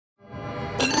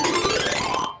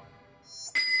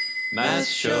Math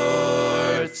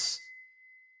Shorts.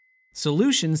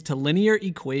 Solutions to linear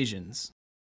equations.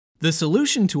 The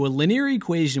solution to a linear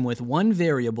equation with one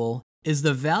variable is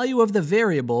the value of the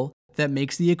variable that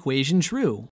makes the equation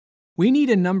true. We need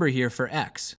a number here for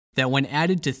x that when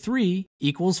added to 3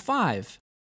 equals 5.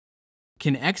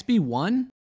 Can x be 1?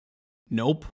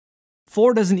 Nope.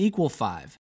 4 doesn't equal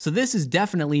 5, so this is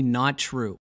definitely not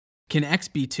true. Can x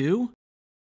be 2?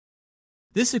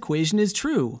 This equation is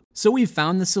true, so we've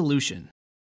found the solution.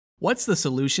 What's the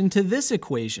solution to this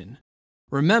equation?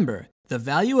 Remember, the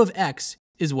value of x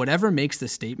is whatever makes the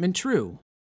statement true.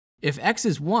 If x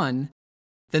is 1,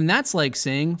 then that's like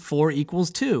saying 4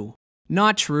 equals 2.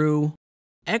 Not true.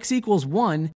 X equals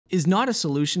 1 is not a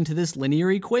solution to this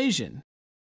linear equation.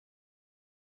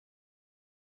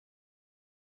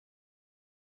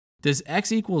 Does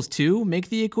x equals 2 make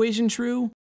the equation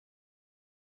true?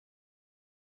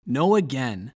 No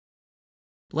again.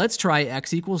 Let's try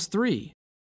x equals 3.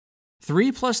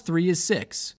 3 plus 3 is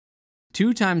 6.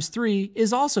 2 times 3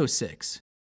 is also 6.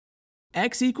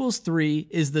 X equals 3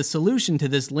 is the solution to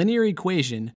this linear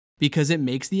equation because it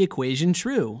makes the equation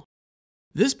true.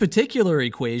 This particular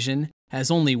equation has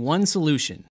only one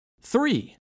solution,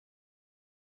 3.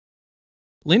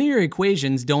 Linear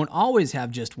equations don't always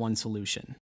have just one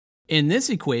solution. In this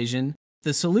equation,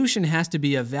 the solution has to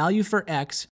be a value for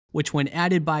x which when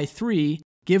added by 3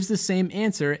 gives the same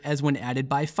answer as when added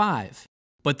by 5.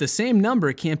 But the same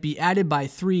number can't be added by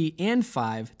 3 and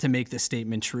 5 to make the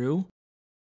statement true.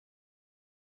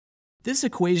 This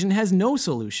equation has no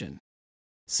solution.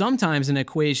 Sometimes an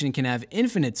equation can have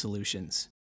infinite solutions.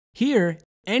 Here,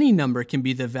 any number can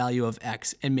be the value of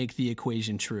x and make the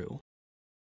equation true.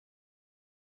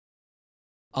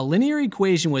 A linear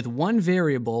equation with one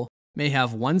variable may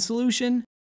have one solution,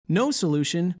 no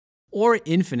solution, or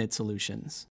infinite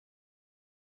solutions.